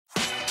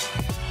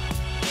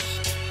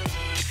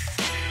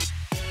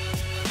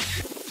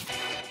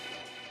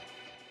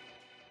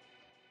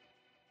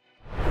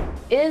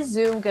Is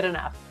Zoom good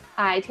enough?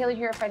 Hi, Taylor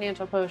here at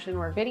Financial Potion,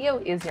 where video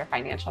is your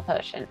financial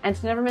potion. And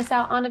to never miss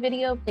out on a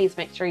video, please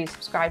make sure you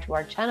subscribe to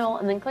our channel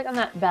and then click on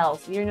that bell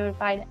so you're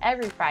notified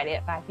every Friday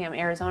at 5 p.m.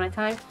 Arizona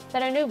time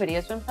that a new video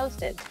has been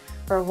posted.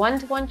 For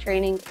one-to-one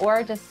training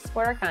or just to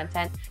support our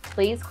content,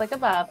 please click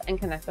above and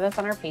connect with us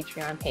on our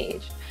Patreon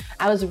page.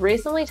 I was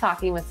recently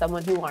talking with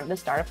someone who wanted to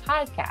start a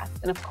podcast,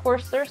 and of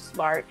course they're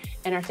smart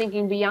and are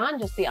thinking beyond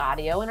just the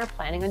audio and are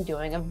planning on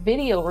doing a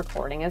video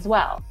recording as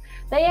well.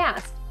 They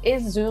asked,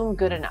 is Zoom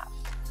good enough?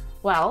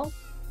 Well,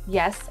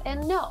 yes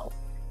and no.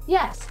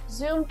 Yes,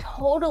 Zoom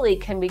totally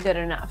can be good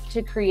enough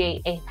to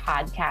create a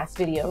podcast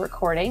video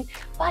recording,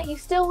 but you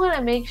still want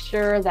to make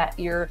sure that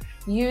you're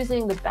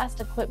using the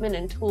best equipment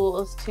and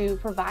tools to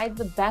provide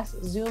the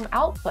best Zoom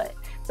output.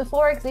 So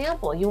for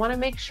example, you want to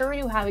make sure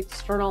you have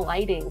external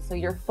lighting so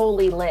you're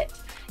fully lit.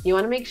 You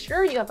want to make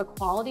sure you have a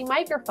quality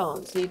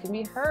microphone so you can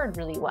be heard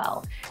really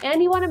well.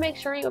 And you want to make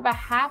sure you have a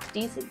half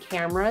decent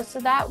camera so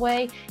that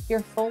way you're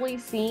fully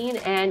seen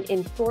and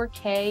in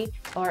 4K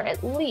or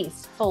at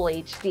least full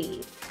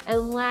HD.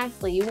 And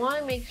lastly, you want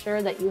to make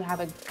sure that you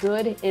have a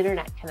good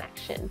internet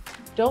connection.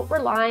 Don't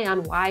rely on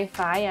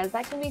Wi-Fi as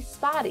that can be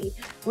spotty.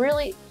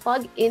 Really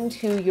plug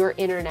into your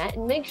internet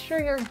and make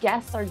sure your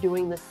guests are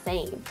doing the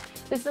same.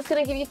 This is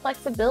going to give you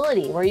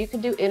flexibility where you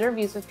can do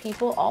interviews with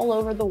people all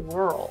over the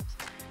world.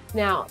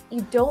 Now,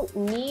 you don't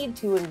need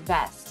to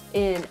invest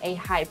in a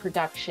high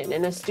production,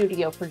 in a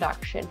studio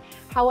production.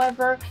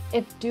 However,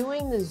 if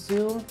doing the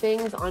Zoom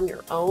things on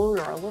your own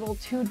are a little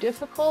too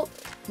difficult,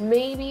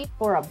 maybe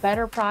for a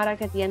better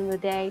product at the end of the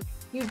day,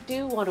 you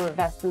do want to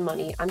invest the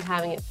money on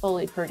having it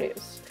fully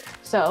produced.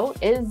 So,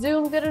 is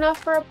Zoom good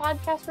enough for a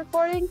podcast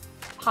recording?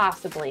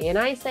 Possibly, and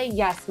I say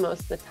yes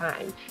most of the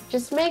time.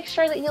 Just make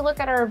sure that you look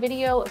at our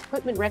video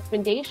equipment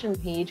recommendation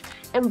page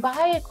and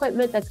buy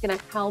equipment that's going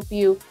to help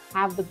you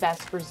have the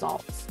best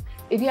results.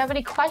 If you have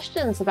any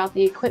questions about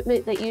the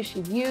equipment that you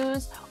should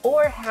use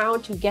or how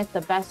to get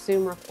the best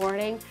Zoom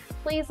recording,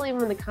 please leave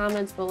them in the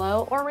comments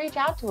below or reach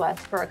out to us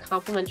for a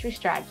complimentary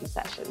strategy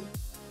session.